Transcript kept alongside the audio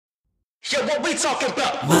Yeah, what we talking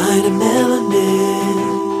about? Mind and melanin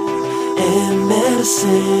and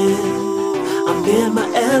medicine. I'm in my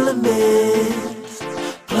element.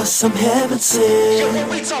 Plus I'm heaven Yeah, what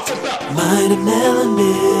sent. we talking about? Mind and melanin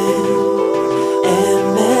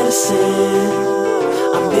and medicine.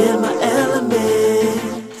 I'm in my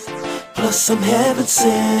element. Plus I'm heaven Yeah, what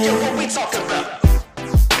sent. we talking about?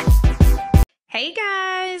 Hey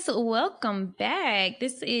guys, welcome back.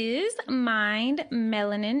 This is Mind,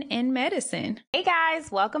 Melanin, and Medicine. Hey guys,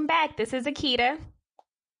 welcome back. This is Akita.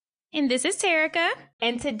 And this is Terica.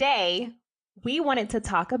 And today we wanted to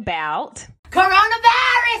talk about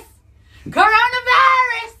Coronavirus!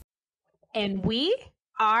 Coronavirus! and we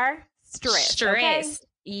are stressed. Okay?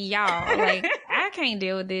 Y'all, like, I can't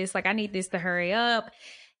deal with this. Like, I need this to hurry up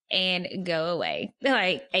and go away.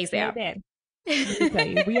 Like, ASAP. Let me tell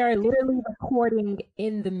you, we are literally recording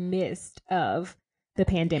in the midst of the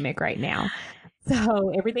pandemic right now.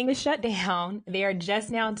 So everything is shut down. They are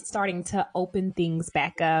just now starting to open things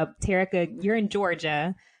back up. Terica, you're in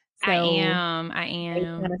Georgia. So I am. They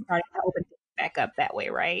kind of starting to open things back up that way,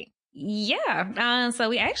 right? Yeah. So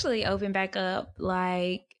we actually opened back up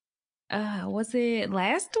like, was it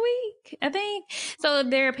last week? I think. So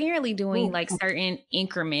they're apparently doing like certain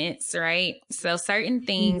increments, right? So certain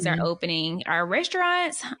things are opening. Our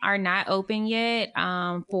restaurants are not open yet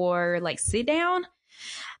for like sit down,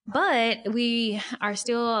 but we are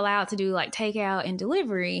still allowed to do like takeout and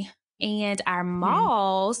delivery. And our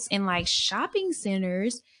malls and like shopping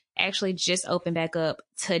centers actually just opened back up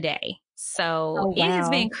today. So it has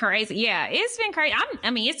been crazy. Yeah, it's been crazy.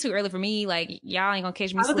 I mean, it's too early for me. Like, y'all ain't gonna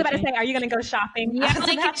catch me I was sleeping. about to say, are you going to go shopping? Y'all I was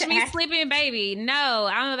ain't about catch to me ask. sleeping, baby. No,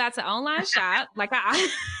 I'm about to online shop. Like I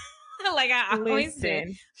always do.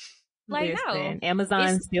 Listen, Like, no. listen,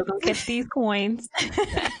 Amazon's still going to catch these coins.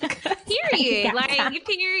 Period. Like,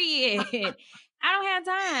 period. I don't have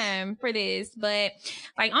time for this. But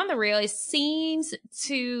like on the real, it seems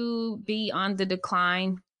to be on the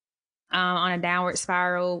decline, on a downward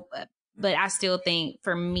spiral. But I still think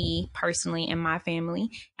for me personally and my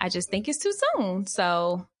family, I just think it's too soon.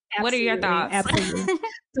 So what are your thoughts? Absolutely.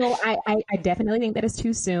 So I definitely think that it's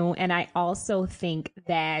too soon. And I also think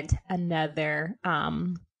that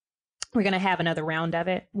we're going to have another round of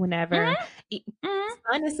it whenever.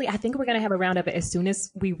 Honestly, I think we're going to have a round of it as soon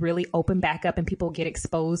as we really open back up and people get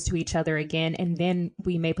exposed to each other again. And then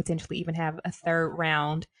we may potentially even have a third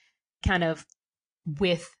round kind of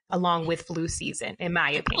along with flu season, in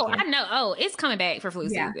my opinion. Oh, I know. Oh, it's coming back for flu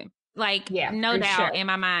season. Like, no doubt in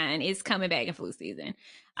my mind, it's coming back in flu season.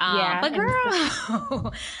 But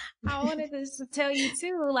girl, I wanted to tell you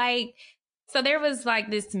too, like, so there was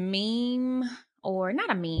like this meme, or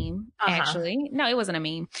not a meme, actually. No, it wasn't a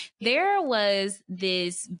meme. There was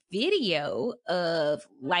this video of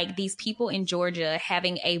like these people in Georgia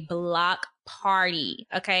having a block party,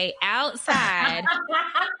 okay, outside.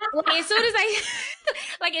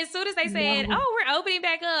 Like, as soon as they said, "Oh, we're opening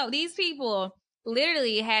back up," these people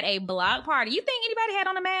literally had a block party. You think anybody had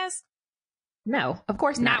on a mask? No, of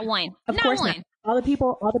course not. Not one. Of Not course one. not. All the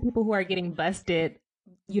people who are getting busted,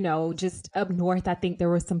 just up north, I think there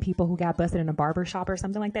were some people who got busted in a barber shop or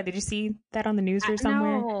something like that. Did you see that on the news or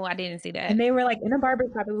somewhere? No, I didn't see that. And they were like in a barber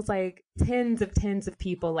shop. It was like tens of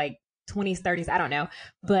people, like 20s, 30s, I don't know.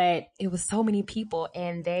 But it was so many people,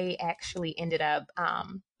 and they actually ended up,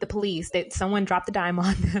 the police, that someone dropped the dime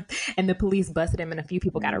on them, and the police busted him, and a few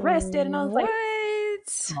people got arrested. And I was like,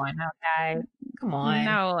 come on now, guys. Come on.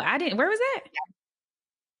 No, I didn't. Where was that?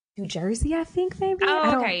 New Jersey, I think, maybe.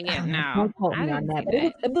 Oh, okay. Yeah, no. Don't quote me on that. But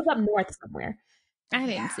it was up north somewhere. I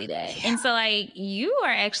didn't see that. And so, like, you are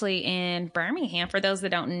actually in Birmingham. For those that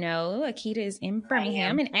don't know, Akita is in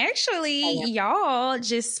Birmingham. And actually, y'all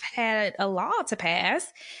just had a law to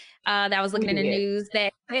pass that I was looking in the news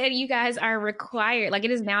that you guys are required, like,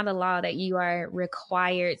 it is now the law that you are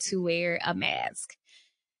required to wear a mask.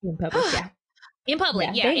 In public, yeah. In public,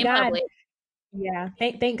 Thank God. public. Yeah,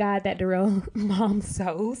 thank God that Darrell mom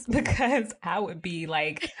sews, because I would be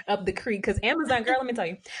like up the creek. Because Amazon, girl, let me tell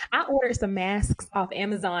you, I ordered some masks off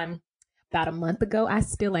Amazon about a month ago. I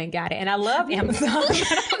still ain't got it, and I love Amazon. Me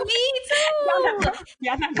too.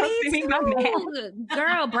 Y'all not gonna see me my mask.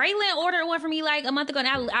 Girl, Braylon ordered one for me like a month ago.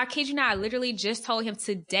 And I kid you not, I literally just told him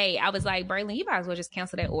today. I was like, Braylon, you might as well just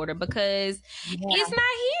cancel that order because it's not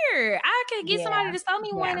here. I could get somebody to sell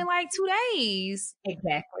me one in like 2 days.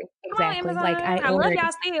 Exactly. Come on, Like I love ordered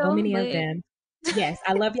y'all still. so many of them. Yes,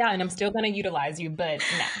 I love y'all, and I'm still gonna utilize you, but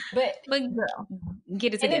no. But girl,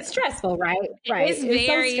 get it together. And it's stressful, right? Right. It's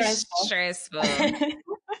very so stressful.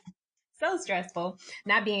 So stressful.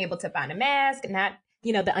 Not being able to find a mask, not,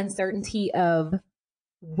 the uncertainty of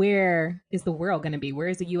where is the world going to be? Where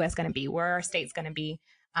is the U.S. going to be? Where are our states going to be?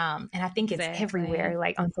 And I think it's everywhere,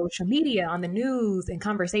 like on social media, on the news, in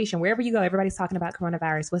conversation, wherever you go, everybody's talking about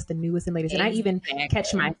coronavirus. What's the newest and latest? And I even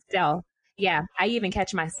catch myself. Yeah, I even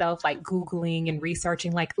catch myself like Googling and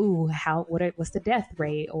researching like, what's the death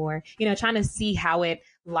rate? Or, trying to see how it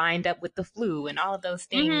lined up with the flu and all of those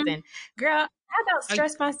things. Mm-hmm. And girl, I about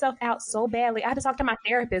stressed myself out so badly. I had to talk to my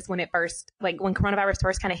therapist when when coronavirus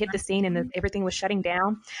first kind of hit the scene and everything was shutting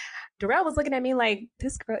down. Darrell was looking at me like,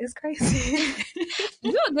 this girl is crazy.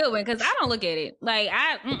 You're a good one, because I don't look at it. Like,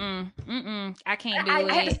 I can't do it.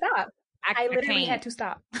 I had to stop. I literally had to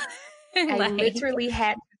stop. I literally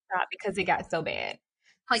had to stop because it got so bad.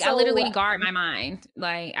 Like, I literally guard my mind.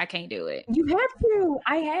 Like, I can't do it. You had to.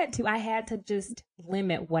 I had to just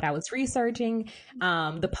limit what I was researching.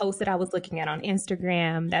 The posts that I was looking at on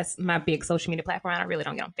Instagram, that's my big social media platform. I really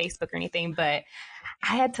don't get on Facebook or anything, but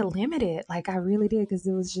I had to limit it. Like, I really did, because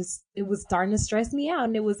it was starting to stress me out,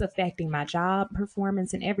 and it was affecting my job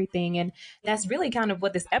performance and everything. And that's really kind of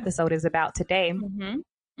what this episode is about today. Mm-hmm.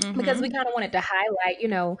 Mm-hmm. Because we kind of wanted to highlight,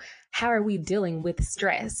 how are we dealing with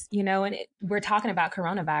stress, and we're talking about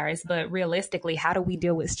coronavirus, but realistically, how do we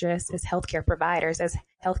deal with stress as healthcare providers, as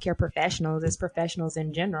healthcare professionals, as professionals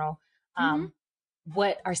in general? Mm-hmm.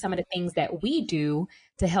 What are some of the things that we do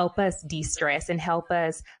to help us de-stress and help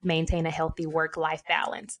us maintain a healthy work-life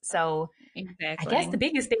balance? So exactly. I guess the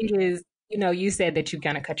biggest thing is, you said that you're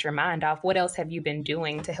going to cut your mind off. What else have you been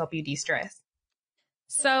doing to help you de-stress?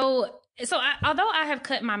 So although I have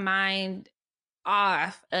cut my mind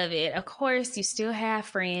off of it, of course, you still have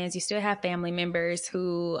friends, you still have family members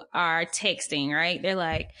who are texting, right? They're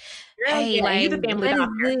like, hey, like, you're the family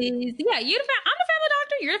doctor. Yeah, I'm the family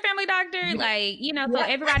doctor. You're the family doctor. Like, so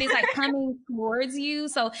everybody's like coming towards you.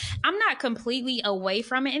 So I'm not completely away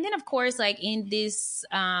from it. And then, of course, like in this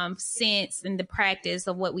sense, in the practice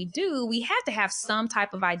of what we do, we have to have some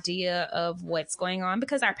type of idea of what's going on,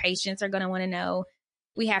 because our patients are going to want to know.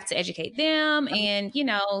 We have to educate them and,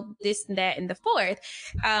 this and that and the fourth.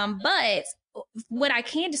 But what I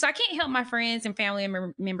can do, so I can't help my friends and family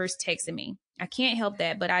members texting me. I can't help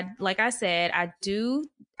that. But like I said, I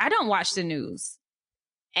don't watch the news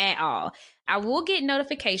at all. I will get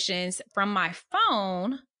notifications from my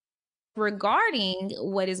phone regarding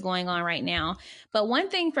what is going on right now. But one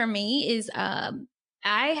thing for me is I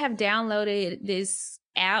have downloaded this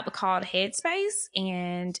app called Headspace,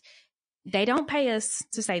 and they don't pay us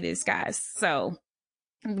to say this, guys. So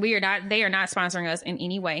they are not sponsoring us in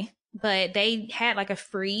any way, but they had like a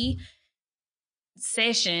free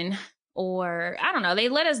session, or I don't know. They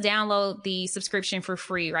let us download the subscription for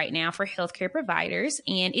free right now for healthcare providers.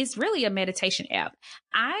 And it's really a meditation app.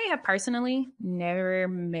 I have personally never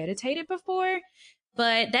meditated before,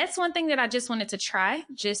 but that's one thing that I just wanted to try,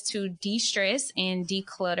 just to de-stress and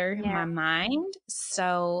declutter my mind.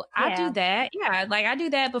 So I do that. Yeah. Like I do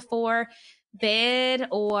that before bed,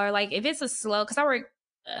 or like if it's because I work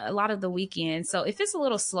a lot of the weekend. So if it's a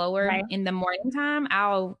little slower in the morning time,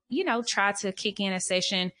 I'll, try to kick in a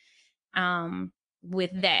session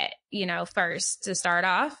with that, first to start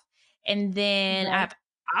off. And then I've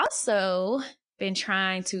also been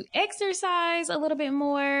trying to exercise a little bit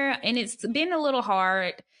more, and it's been a little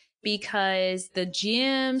hard because the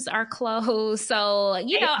gyms are closed. So, I'm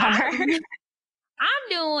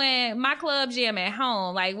doing my club gym at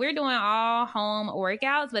home. Like, we're doing all home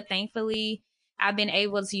workouts, but thankfully I've been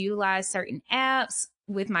able to utilize certain apps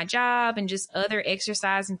with my job and just other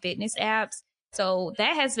exercise and fitness apps. So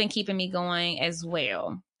that has been keeping me going as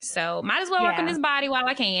well. So might as well work on this body while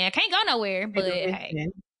I can. I can't go nowhere, but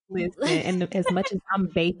Listen, and as much as I'm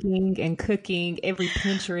baking and cooking, every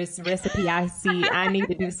Pinterest recipe I see, I need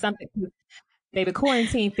to do something. Baby,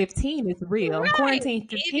 quarantine 15 is real. Right. Quarantine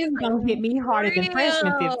 15 gonna hit me harder than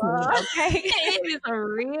freshman 15. Okay, it is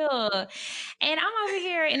real. And I'm over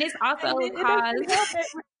here, and it's also caused.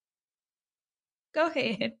 Go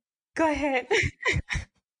ahead.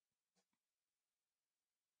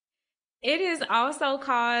 It has also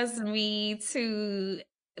caused me to,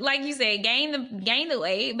 like you said, gain the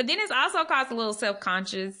weight, but then it's also caused a little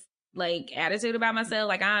self-conscious attitude about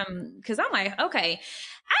myself. Cause I'm like, okay,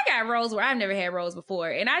 I got roles where I've never had roles before.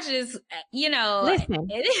 And I just, listen.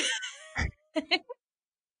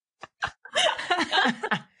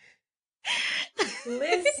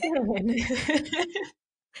 Listen.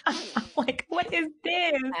 I'm like, what is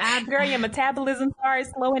this? Girl, your metabolism started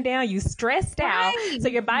slowing down. You stressed out. So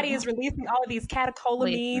your body is releasing all of these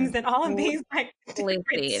catecholamines and all of these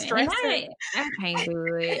stressors. I can't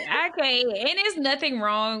do it. I can't. And there's nothing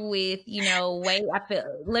wrong with, weight.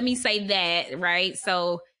 Let me say that, right?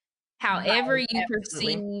 So however you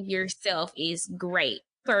perceive yourself is great.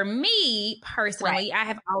 for me personally, I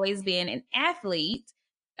have always been an athlete,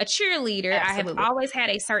 a cheerleader. Absolutely. I have always had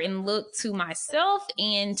a certain look to myself,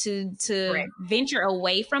 and to venture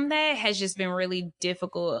away from that has just been really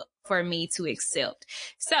difficult for me to accept.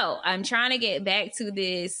 So I'm trying to get back to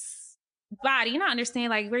this body. You know,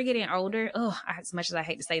 understand, like, we're getting older. Oh, as much as I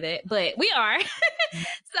hate to say that, but we are.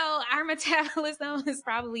 So our metabolism is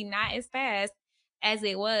probably not as fast as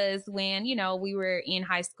it was when, you know, we were in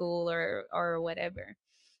high school or whatever.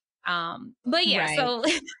 But yeah, so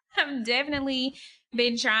I've definitely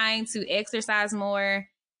been trying to exercise more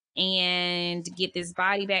and get this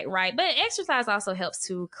body back right. But exercise also helps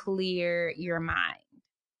to clear your mind.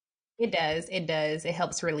 It does. It does. It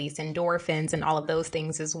helps release endorphins and all of those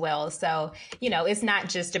things as well. So, you know, it's not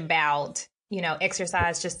just about, you know,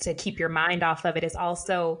 exercise just to keep your mind off of it. It's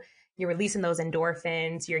also, you're releasing those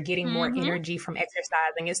endorphins. You're getting more energy from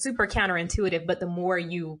exercising. It's super counterintuitive, but the more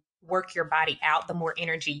you work your body out, the more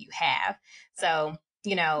energy you have. So,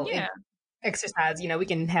 you know, exercise, you know, we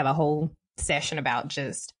can have a whole session about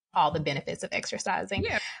just all the benefits of exercising.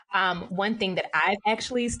 Yeah. One thing that I've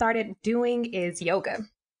actually started doing is yoga.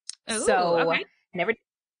 Ooh, so never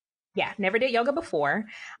did yoga before.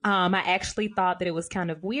 I actually thought that it was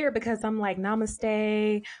kind of weird because I'm like,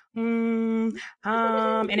 namaste. And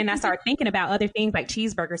then I started thinking about other things like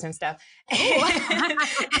cheeseburgers and stuff.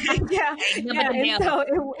 yeah. And so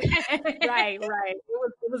right.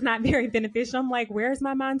 It was not very beneficial. I'm like, where's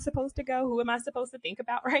my mind supposed to go? Who am I supposed to think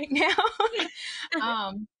about right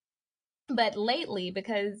now? But lately,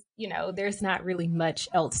 because, you know, there's not really much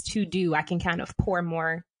else to do, I can kind of pour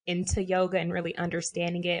more into yoga and really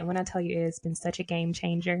understanding it. And when I tell you, it's been such a game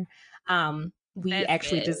changer. We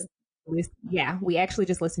actually just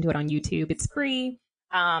listen to it on YouTube. It's free.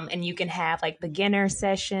 And you can have like beginner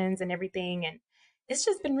sessions and everything. And it's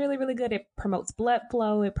just been really, really good. It promotes blood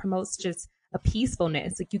flow. It promotes just a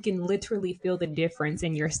peacefulness. Like, you can literally feel the difference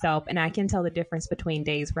in yourself. And I can tell the difference between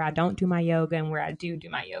days where I don't do my yoga and where I do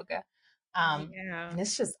my yoga. And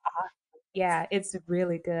it's just awesome. Yeah, it's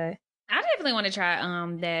really good. I definitely want to try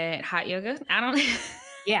that hot yoga.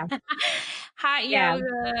 Hot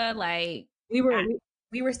yoga. Like, we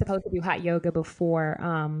were supposed to do hot yoga before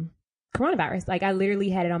coronavirus. Like, I literally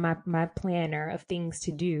had it on my planner of things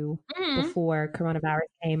to do before coronavirus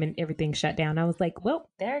came and everything shut down. I was like, well,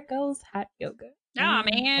 there goes hot yoga. Oh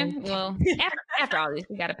man. Well, after all this,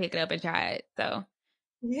 we got to pick it up and try it. So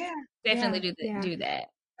definitely do that.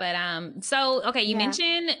 But, so, okay, you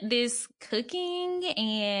mentioned this cooking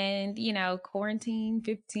and, you know, quarantine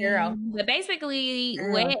 15. Girl. But basically,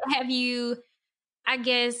 what have you, I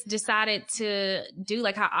guess, decided to do?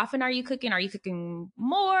 Like, how often are you cooking? Are you cooking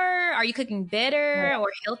more? Are you cooking better or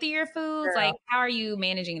healthier foods? Like, how are you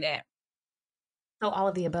managing that? So all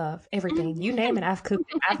of the above, everything. You name it, I've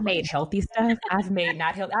cooked. I've made healthy stuff. I've made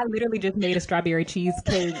not healthy. I literally just made a strawberry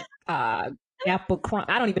cheesecake, apple crumb.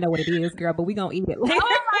 I don't even know what it is, girl, but we gonna eat it later.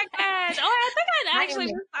 Oh my gosh! Oh, I think I actually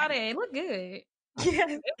just saw that. It looked good. Yeah,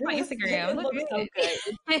 it's my Instagram. It looks so good.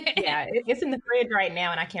 It's in the fridge right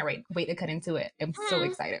now, and I can't wait to cut into it. I'm so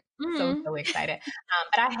excited, so excited.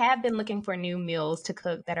 But I have been looking for new meals to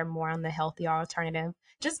cook that are more on the healthy alternative,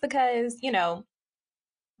 just because, you know,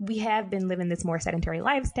 we have been living this more sedentary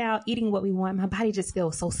lifestyle, eating what we want. My body just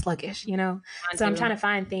feels so sluggish, you know. So I'm trying to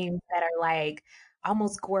find things that are like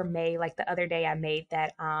almost gourmet. Like the other day I made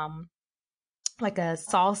that like a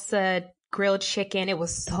salsa grilled chicken. It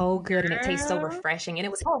was so good and it tastes so refreshing and it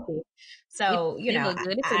was healthy. So, you know,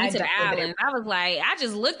 good. It took me to the islands. I was like, I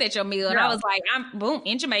just looked at your meal and I was like, I'm boom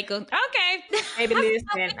in Jamaica. Okay. Baby,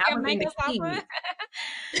 listen, I was in the Keys.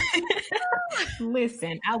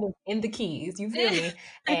 Listen, I was in the Keys. You feel me?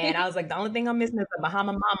 And I was like, the only thing I'm missing is a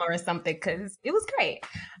Bahama Mama or something, because it was great.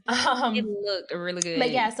 It looked really good.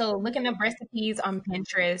 But yeah, so looking up recipes on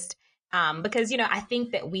Pinterest. Because, you know, I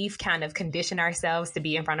think that we've kind of conditioned ourselves to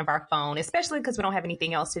be in front of our phone, especially because we don't have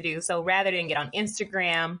anything else to do. So rather than get on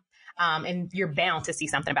Instagram, and you're bound to see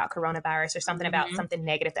something about coronavirus or something about something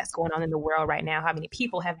negative that's going on in the world right now. How many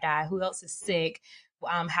people have died? Who else is sick?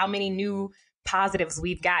 How many new positives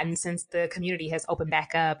we've gotten since the community has opened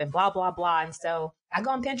back up and blah, blah, blah. And so I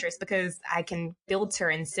go on Pinterest because I can filter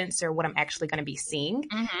and censor what I'm actually going to be seeing.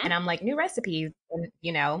 And I'm like, new recipes. And,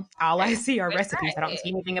 you know, all I see are recipes. I don't see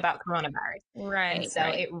anything about coronavirus. Right. And so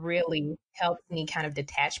it really helps me kind of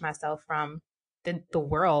detach myself from the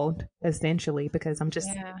world, essentially, because I'm just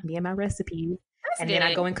me and my recipes. That's good. Then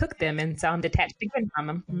I go and cook them. And so I'm detached again from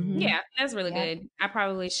them. Yeah, that's really good. I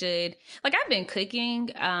probably should. Like, I've been cooking.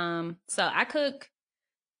 So I cook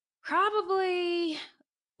probably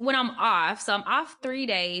when I'm off. So I'm off 3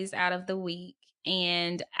 days out of the week.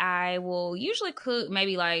 and I will usually cook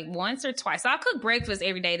maybe like once or twice. So I'll cook breakfast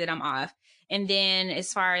every day that I'm off. And then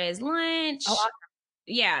as far as lunch,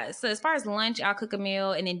 yeah. So as far as lunch, I'll cook a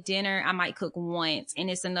meal, and then dinner, I might cook once, and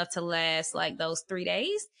it's enough to last like those 3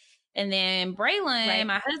 days. And then Braylon,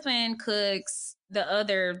 my husband, cooks the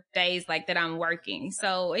other days like that I'm working.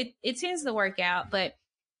 So it tends to work out. But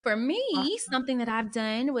for me, something that I've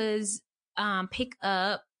done was pick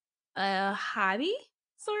up a hobby,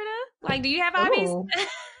 sort of. Like, do you have hobbies?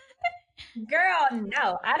 Girl,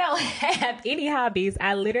 no, I don't have any hobbies.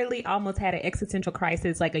 I literally almost had an existential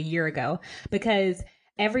crisis like a year ago because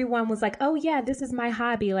everyone was like, oh yeah, this is my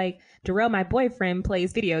hobby. Like Darrell, my boyfriend,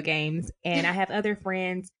 plays video games, and I have other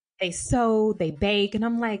friends. They sew, they bake, and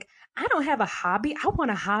I'm like, I don't have a hobby. I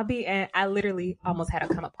want a hobby. And I literally almost had to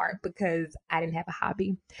come apart because I didn't have a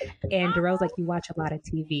hobby. And Darrell's like, you watch a lot of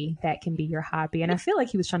TV. That can be your hobby. And I feel like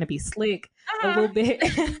he was trying to be slick a little bit.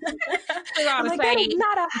 I'm like, that is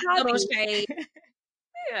not a hobby.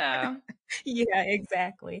 Yeah. Yeah,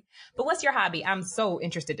 exactly. But what's your hobby? I'm so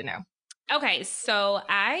interested to know. Okay, so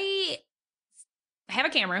I have a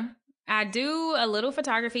camera. I do a little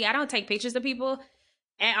photography. I don't take pictures of people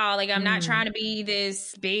at all. Like, I'm not trying to be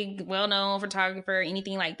this big, well-known photographer or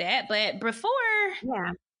anything like that. But before,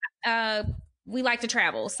 we like to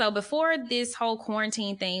travel. So before this whole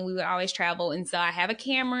quarantine thing, we would always travel. And so I have a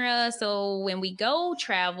camera. So when we go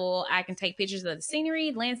travel, I can take pictures of the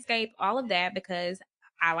scenery, landscape, all of that, because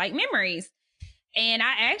I like memories. And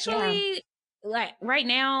I actually, like, right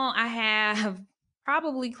now, I have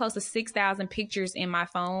probably close to 6,000 pictures in my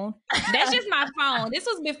phone. That's just my phone. This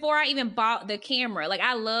was before I even bought the camera. Like,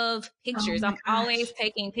 I love pictures. I'm always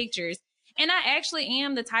taking pictures. And I actually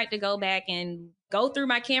am the type to go back and go through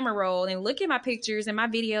my camera roll and look at my pictures and my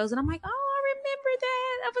videos. And I'm like, oh, I remember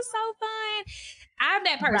that. That was so fun. I'm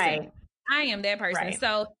that person. Right. I am that person. Right.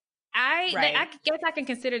 So I guess I can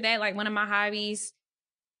consider that like one of my hobbies.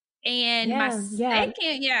 And my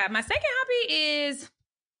second hobby is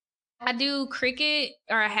I do Cricut,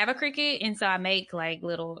 or I have a Cricut, and so I make like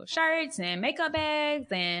little shirts and makeup bags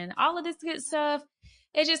and all of this good stuff.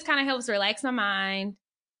 It just kind of helps relax my mind.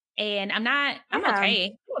 And I'm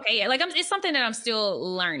okay. Like, it's something that I'm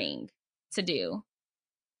still learning to do,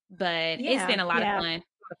 but it's been a lot of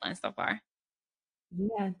fun so far.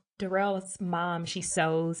 Yeah. Darrell's mom, she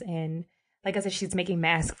sews, and like I said, she's making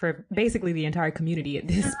masks for basically the entire community at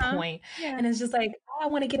this point. Yeah. And it's just like, oh, I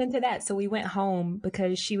want to get into that. So we went home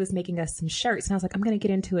because she was making us some shirts. And I was like, I'm going to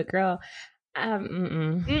get into it, girl. No.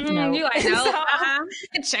 You like, no,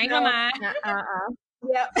 change my mind.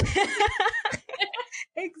 Yep.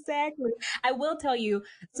 Exactly. I will tell you,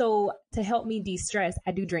 so to help me de-stress,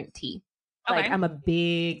 I do drink tea. Like, I'm a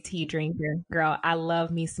big tea drinker, girl. I love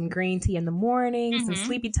me some green tea in the morning, some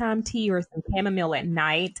sleepy time tea, or some chamomile at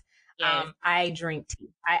night. Yes. I drink tea.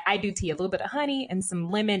 I do tea, a little bit of honey and some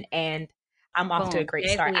lemon, and I'm off to a great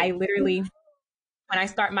start. I literally, when I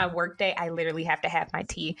start my workday, I literally have to have my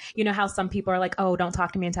tea. You know how some people are like, oh, don't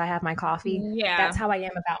talk to me until I have my coffee? Yeah. That's how I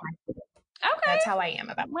am about my tea. Okay. That's how I am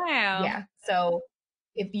about my tea. Wow. Yeah. So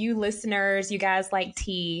if you listeners, you guys like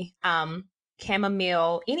tea,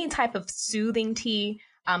 chamomile, any type of soothing tea,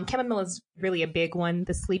 chamomile is really a big one.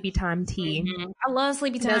 The sleepy time tea. I love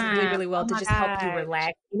sleepy time. It does really, really well to just help you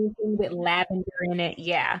relax. Anything with lavender in it.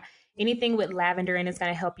 Yeah. Anything with lavender in it is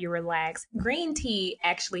going to help you relax. Green tea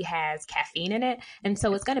actually has caffeine in it. And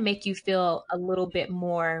so it's going to make you feel a little bit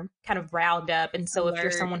more kind of riled up. And so if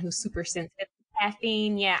you're someone who's super sensitive to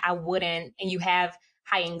caffeine, I wouldn't, and you have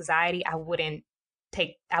high anxiety, I wouldn't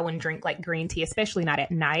drink like green tea, especially not at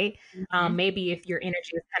night. Maybe if your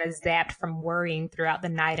energy is kind of zapped from worrying throughout the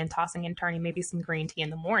night and tossing and turning, maybe some green tea in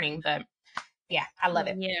the morning. But yeah, I love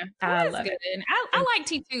it. Yeah, I love it. I like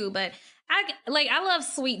tea too, but I love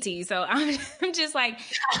sweet tea. So I'm just like,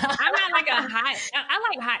 I'm not like I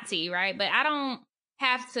like hot tea, right? But I don't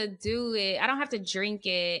have to do it. I don't have to drink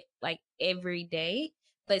it like every day.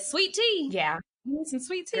 But sweet tea, yeah, you need some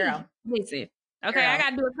sweet tea. Girl. Listen, okay, I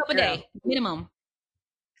gotta do a cup a day minimum.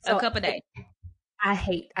 So, a cup a day. I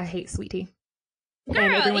hate sweet tea. Girl,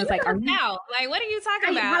 and everyone's like, "Are you South? Like, what are you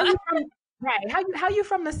talking about?" How you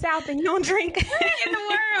from the South and you don't drink? What in the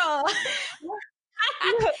world?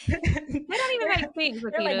 They don't even make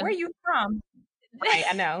sense. They're like, "Where are you from?" Right,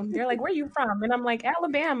 I know. They're like, "Where are you from?" And I'm like,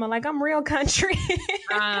 "Alabama." Like, I'm real country.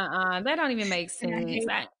 That don't even make sense. I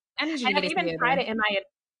need you to get even tried it in my.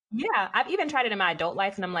 Yeah, I've even tried it in my adult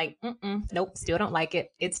life, and I'm like, nope, still don't like it.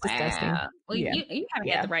 It's disgusting. Well, you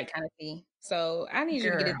haven't got the right kind of tea, so I need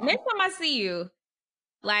you to get it. Next time I see you,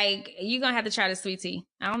 like, you're gonna have to try the sweet tea.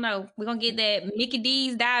 I don't know. We're gonna get that Mickey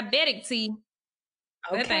D's diabetic tea.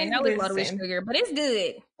 That thing, no, it's loaded with sugar, but it's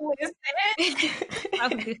good.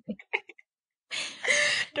 Listen.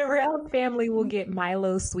 Darrell's family will get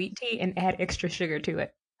Milo's sweet tea and add extra sugar to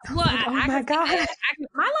it. Well, oh my God.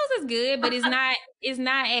 Milo's is good, but it's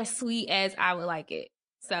not as sweet as I would like it.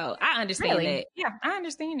 So I understand that. Yeah, I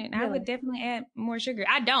understand it. Really? I would definitely add more sugar.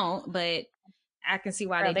 I don't, but I can see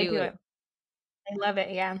why they do it. They love it.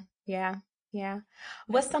 Yeah.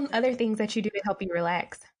 What's some other things that you do to help you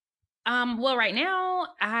relax? Well, right now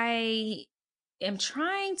I am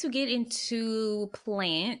trying to get into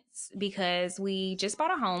plants because we just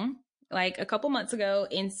bought a home like a couple months ago,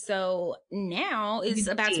 and so now it's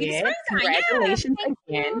about to be springtime. Congratulations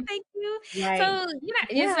again! Thank you. Right. So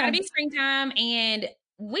it's gotta be springtime, and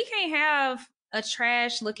we can't have a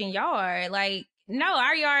trash looking yard. Like, no,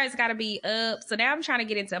 our yard's gotta be up. So now I'm trying to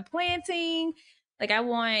get into planting. Like, I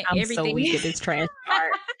want everything. So weak at this trash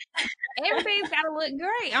yard. Everything's gotta look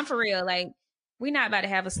great. I'm for real. Like, we're not about to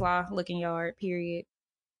have a slaw looking yard, period,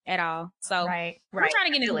 at all. So we're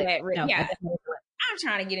trying to get into that. No, yeah, I'm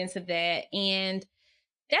trying to get into that, and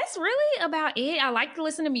that's really about it. I like to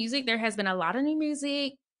listen to music. There has been a lot of new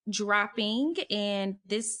music dropping, and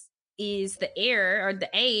this is the era or the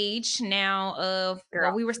age now of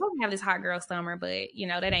well, we were supposed to have this hot girl summer, but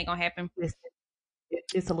that ain't gonna happen.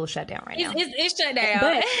 It's a little shut down right now. It's shut down.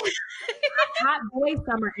 But hot boy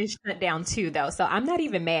summer is shut down too, though. So I'm not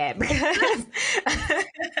even mad because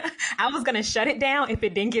I was going to shut it down if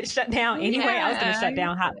it didn't get shut down anyway. I was going to shut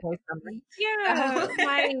down hot boy summer.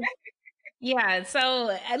 Yeah.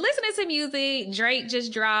 So listening to music, Drake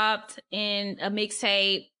just dropped in a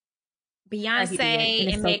mixtape.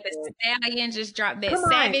 Beyonce and Meg Thee Stallion just dropped that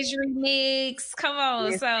Savage remix. Come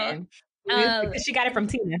on. Listen. So she got it from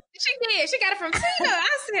Tina. She did. She got it from Tina.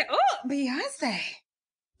 I said, "Oh, Beyonce,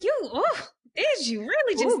 did you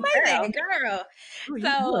really just say that, girl?"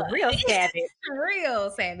 So real savage,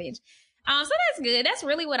 real savage. So that's good. That's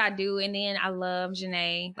really what I do. And then I love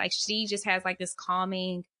Janae. Like, she just has like this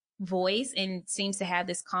calming voice and seems to have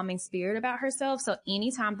this calming spirit about herself. So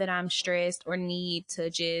anytime that I'm stressed or need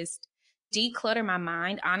to just declutter my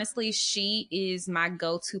mind, honestly, she is my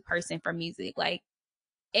go-to person for music. Like,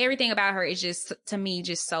 everything about her is just, to me,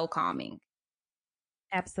 just so calming.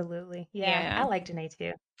 Absolutely. Yeah. I like Janae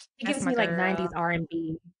too. It gives me like 90s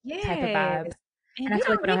R&B type of vibe. And I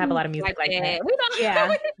feel like we don't have a lot of music like that. We don't.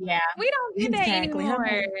 Yeah. We don't do that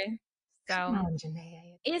anymore. So come on,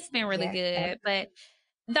 Janae. It's been really good. But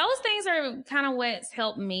those things are kind of what's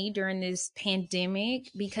helped me during this pandemic,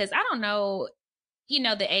 because I don't know,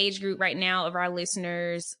 the age group right now of our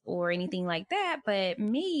listeners or anything like that. But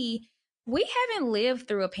we haven't lived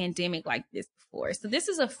through a pandemic like this before. So this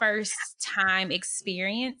is a first time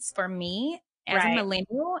experience for me as a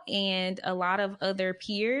millennial and a lot of other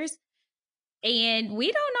peers. And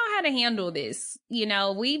we don't know how to handle this.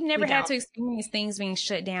 We've never had to experience things being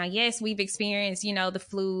shut down. Yes, we've experienced, the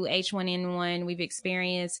flu, H1N1. We've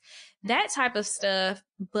experienced that type of stuff,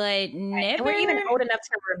 but never. And we're even old enough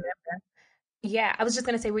to remember. Yeah, I was just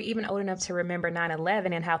going to say we're even old enough to remember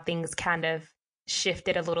 9/11 and how things kind of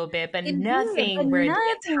shifted a little bit, but nothing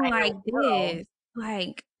like this.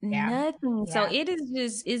 Like nothing. Yeah. So it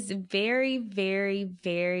is very, very,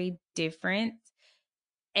 very different.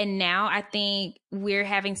 And now I think we're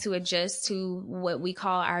having to adjust to what we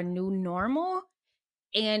call our new normal.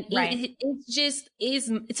 And it just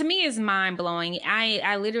is, to me, is mind blowing.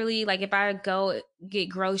 I literally, like, if I go get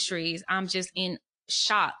groceries, I'm just in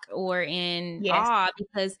shock or in awe,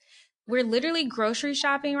 because we're literally grocery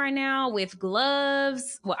shopping right now with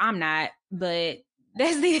gloves. Well, I'm not, but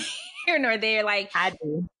that's neither here nor there. Like, I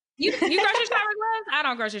do. You grocery shop with gloves? I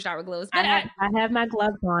don't grocery shop with gloves. But I have my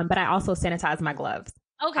gloves on, but I also sanitize my gloves.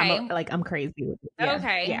 Okay. I'm crazy with it. Yeah.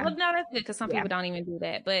 Okay. Yeah. Well, no, that's good, because some people don't even do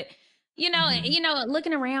that. But,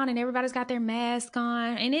 looking around and everybody's got their mask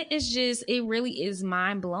on, and it really is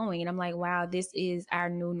mind blowing. And I'm like, wow, this is our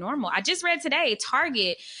new normal. I just read today,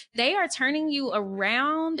 Target, they are turning you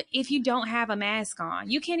around if you don't have a mask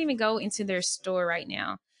on. You can't even go into their store right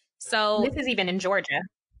now. So this is even in Georgia.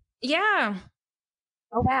 Yeah.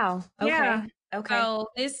 Oh, wow. Okay. Yeah. Okay. So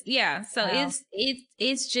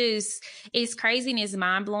it's crazy and it's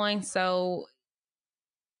mind blowing. So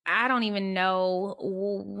I don't even know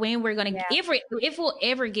when we're going to, if we'll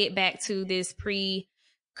ever get back to this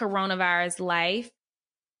pre-coronavirus life.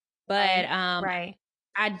 But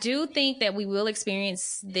I do think that we will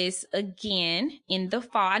experience this again in the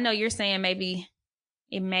fall. I know you're saying maybe,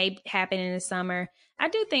 It may happen in the summer. I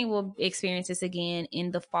do think we'll experience this again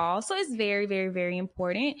in the fall. So it's very, very, very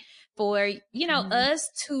important for, us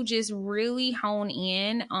to just really hone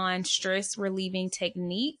in on stress relieving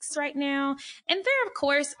techniques right now. And there, of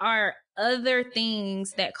course, are other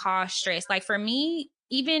things that cause stress. Like for me,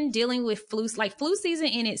 even dealing with flu season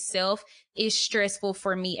in itself is stressful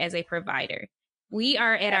for me as a provider. We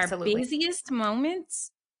are at our busiest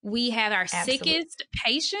moments. We have our sickest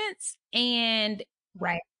patients, and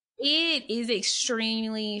it is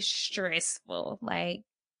extremely stressful. Like,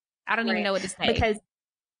 I don't even know what to say.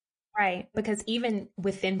 Because even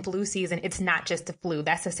within flu season, it's not just the flu.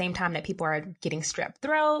 That's the same time that people are getting strep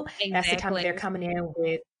throat. Exactly. That's the time that they're coming in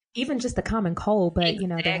with even just the common cold, but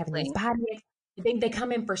they're having this body ache. They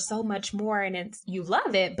come in for so much more, and you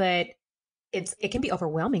love it, but it can be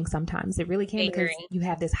overwhelming sometimes. It really can, because you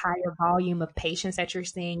have this higher volume of patients that you're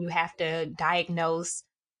seeing. You have to diagnose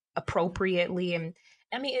appropriately. And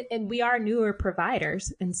I mean, and we are newer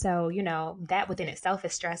providers. And so, that within itself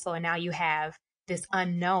is stressful. And now you have this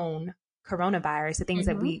unknown coronavirus, the things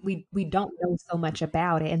that we don't know so much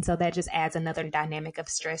about it. And so that just adds another dynamic of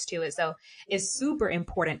stress to it. So it's super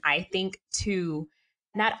important, I think, to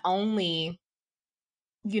not only,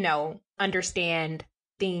 understand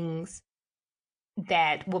things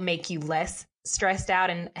that will make you less stressed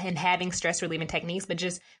out and having stress relieving techniques, but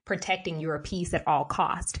just protecting your peace at all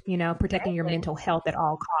cost, protecting your mental health at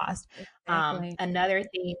all cost. Another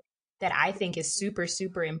thing that I think is super,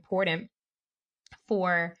 super important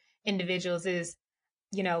for individuals is,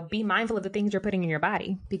 be mindful of the things you're putting in your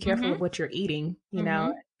body. Be careful of what you're eating,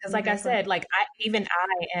 because like I said, like I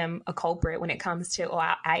am a culprit when it comes to,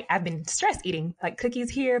 I've been stress eating, like cookies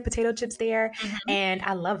here, potato chips there, and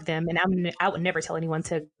I love them. And I would never tell anyone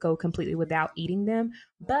to go completely without eating them,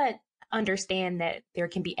 but understand that there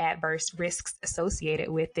can be adverse risks associated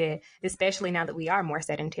with it, especially now that we are more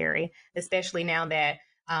sedentary, especially now that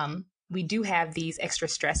we do have these extra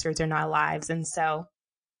stressors in our lives. And so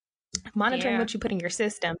monitoring what you put in your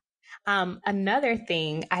system. Another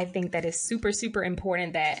thing I think that is super, super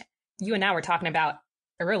important that you and I were talking about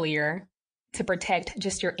earlier to protect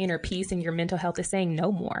just your inner peace and your mental health is saying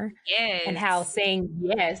no more. Yes. And how saying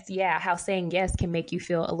yes can make you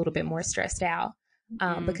feel a little bit more stressed out.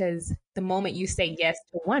 Because the moment you say yes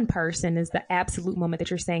to one person is the absolute moment that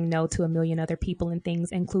you're saying no to a million other people and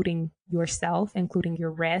things, including yourself, including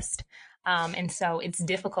your rest. And so it's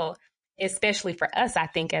difficult, especially for us, I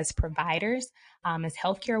think, as providers, as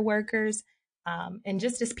healthcare workers, and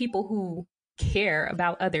just as people who care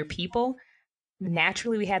about other people.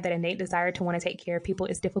 Naturally, we have that innate desire to want to take care of people.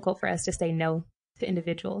 It's difficult for us to say no to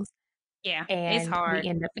individuals. Yeah, and it's hard. We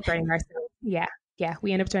end up spreading ourselves. Yeah,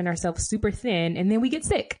 we end up turning ourselves super thin, and then we get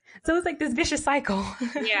sick. So it's like this vicious cycle.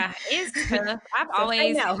 Yeah, it's tough. I've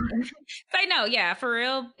always say no. Yeah, for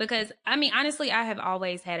real. Because I mean, honestly, I have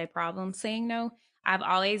always had a problem saying no. I've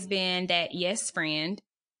always been that yes friend.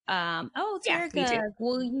 Terica,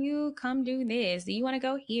 will you come do this? Do you want to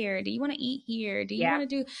go here? Do you want to eat here? Do you want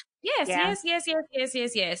to do? Yes.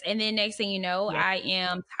 And then next thing you know, I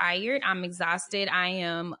am tired. I'm exhausted. I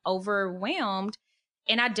am overwhelmed.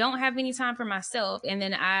 And I don't have any time for myself. And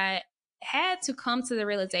then I had to come to the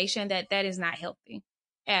realization that that is not healthy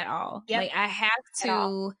at all. Yep. Like I have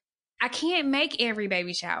to, I can't make every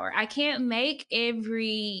baby shower. I can't make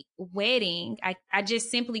every wedding. I just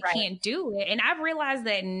simply can't do it. And I've realized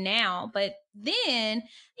that now. But then,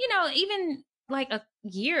 even like a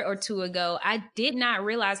year or two ago, I did not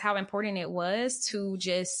realize how important it was to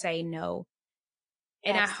just say no.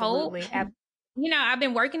 And Absolutely. I hope... I've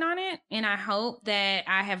been working on it, and I hope that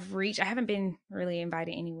I haven't been really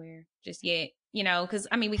invited anywhere just yet, because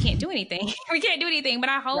I mean, we can't do anything. But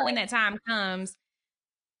I hope when that time comes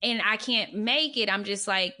and I can't make it, I'm just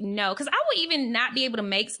like, no, because I would even not be able to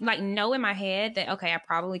make know in my head that, okay, I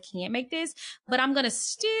probably can't make this, but I'm going to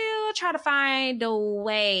still try to find a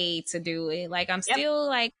way to do it. Like, I'm still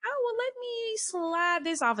like, oh, well, let me slide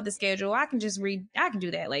this off of the schedule. I can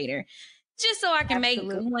do that later. Just so I can make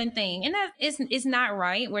one thing. And that it's not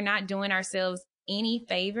right. We're not doing ourselves any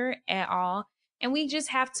favor at all. And we just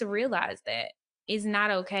have to realize that it's not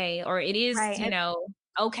okay. Or it is,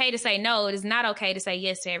 okay to say no. It is not okay to say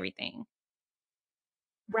yes to everything.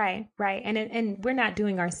 Right. And we're not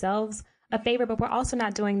doing ourselves a favor, but we're also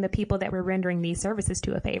not doing the people that we're rendering these services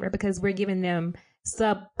to a favor, because we're giving them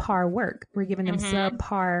subpar work. We're giving them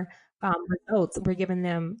subpar results. We're giving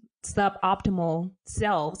them suboptimal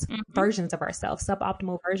versions of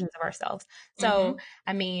ourselves. So,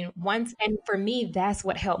 I mean, and for me, that's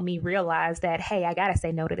what helped me realize that, hey, I got to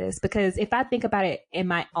say no to this, because if I think about it in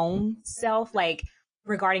my own self, like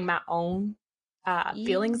regarding my own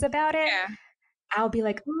feelings about it, I'll be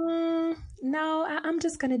like, no, I'm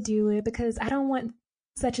just going to do it because I don't want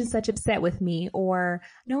such and such upset with me, or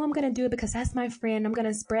no, I'm going to do it because that's my friend. I'm going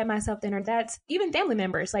to spread myself thin, or that's even family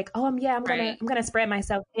members like, oh, I'm going to spread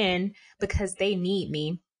myself in because they need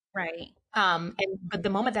me. Right. But the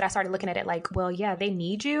moment that I started looking at it like, well, yeah, they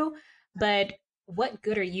need you, but what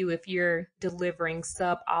good are you if you're delivering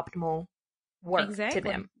suboptimal work to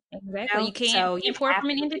them? Exactly. You can't pour from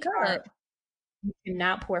an empty cup. You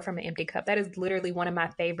cannot pour from an empty cup. That is literally one of my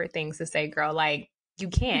favorite things to say, girl. Like, you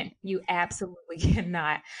can't. You absolutely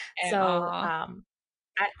cannot.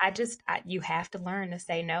 You have to learn to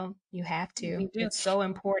say no. You have to. It's so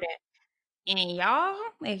important. And y'all,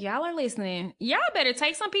 if y'all are listening, y'all better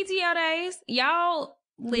take some PTO days. Y'all,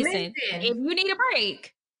 listen. If you need a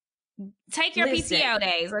break, take your PTO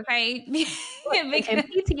days, okay? And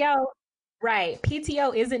PTO, right.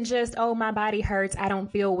 PTO isn't just, oh, my body hurts, I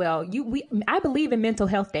don't feel well. I believe in mental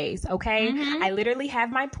health days, okay? Mm-hmm. I literally have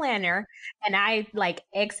my planner and I like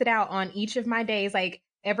exit out on each of my days, like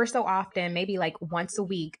ever so often, maybe like once a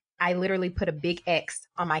week. I literally put a big X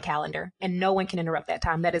on my calendar and no one can interrupt that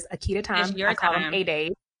time. That is Akita time. That's your call time. them A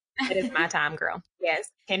days. That is my time, girl.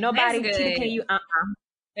 Yes. Can nobody, Akita, can you,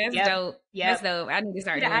 That's dope. Yep. That's dope. I need to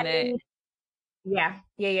start doing that.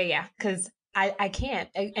 Yeah. Because I can't.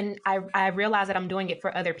 And I realize that I'm doing it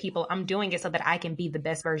for other people. I'm doing it so that I can be the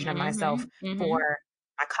best version of myself for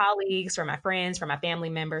my colleagues, for my friends, for my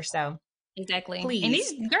family members. So exactly.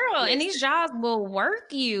 Please. And these jobs will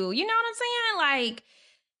work you. You know what I'm saying? Like,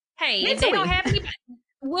 hey, mentally. If they don't have anybody,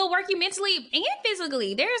 will work you mentally and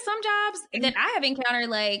physically. There are some jobs that I have encountered,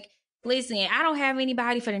 like, listen, I don't have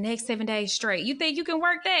anybody for the next 7 days straight. You think you can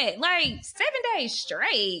work that? Like 7 days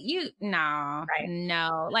straight? No.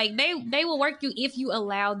 Like they will work you if you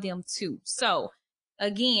allow them to. So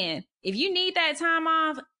again, if you need that time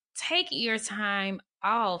off, take your time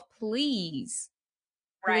off, please.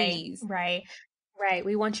 Please. Right.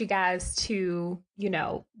 We want you guys to,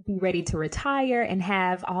 be ready to retire and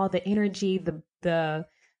have all the energy, the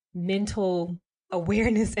mental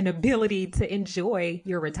awareness and ability to enjoy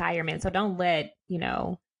your retirement. So don't let,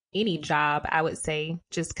 any job, I would say,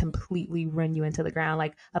 just completely run you into the ground.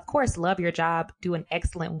 Like, of course, love your job, do an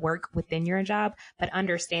excellent work within your job, but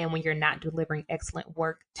understand when you're not delivering excellent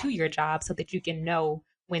work to your job so that you can know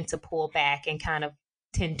when to pull back and kind of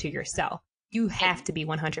tend to yourself. You have to be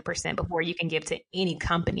 100% before you can give to any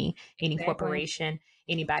company, any corporation,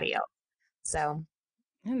 anybody else. So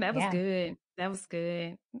that was good. That was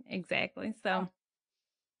good. Exactly. So,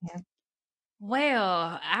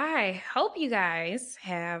 well, I hope you guys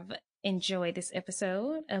have enjoyed this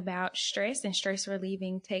episode about stress and stress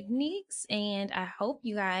relieving techniques. And I hope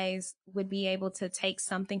you guys would be able to take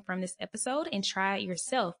something from this episode and try it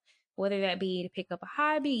yourself. Whether that be to pick up a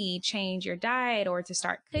hobby, change your diet, or to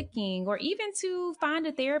start cooking, or even to find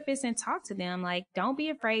a therapist and talk to them. Like, don't be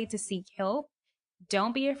afraid to seek help.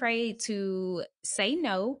 Don't be afraid to say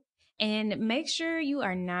no, and make sure you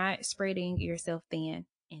are not spreading yourself thin.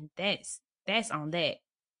 And that's on that.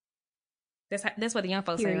 That's what the young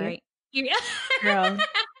folks say, right? Girl.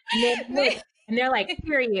 And they're like,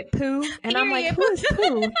 period, poo. And I'm like, who is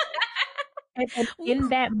poo? And in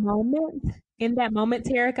that moment,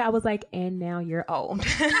 Terica, I was like, and now you're old. I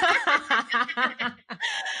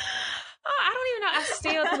don't even know. I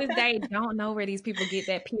still to this day don't know where these people get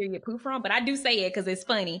that period poo from, but I do say it because it's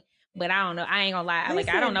funny. But I don't know. I ain't gonna lie.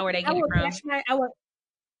 Listen, I don't know where they get it from.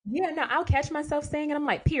 I'll catch myself saying it. I'm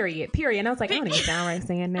like, period. And I was like, I don't even sound right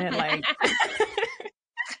saying that. Like,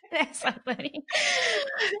 that's so funny.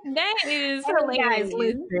 That is hilarious.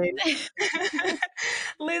 Guys,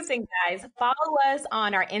 listen, guys, follow us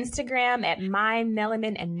on our Instagram at Mind,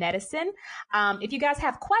 Melanin, and Medicine. If you guys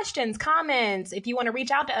have questions, comments, if you want to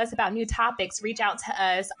reach out to us about new topics, reach out to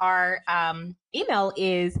us. Our email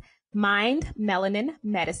is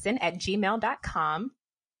mindmelaninmedicine@gmail.com.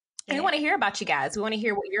 And we want to hear about you guys. We want to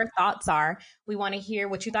hear what your thoughts are. We want to hear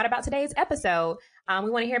what you thought about today's episode. We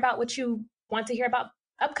want to hear about what you want to hear about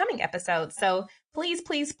upcoming episodes. So please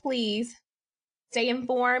stay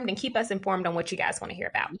informed and keep us informed on what you guys want to hear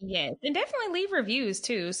about. Yes. And definitely leave reviews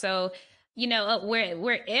too. So,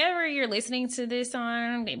 wherever you're listening to this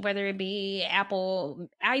on, whether it be Apple,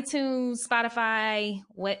 iTunes, Spotify,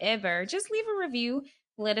 whatever, just leave a review.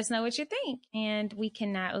 Let us know what you think. And we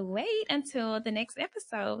cannot wait until the next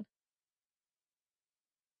episode.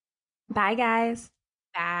 Bye, guys.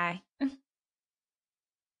 Bye.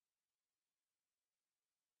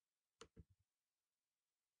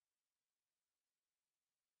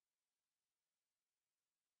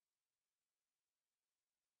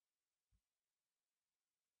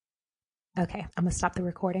 Okay, I'm going to stop the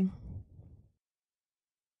recording.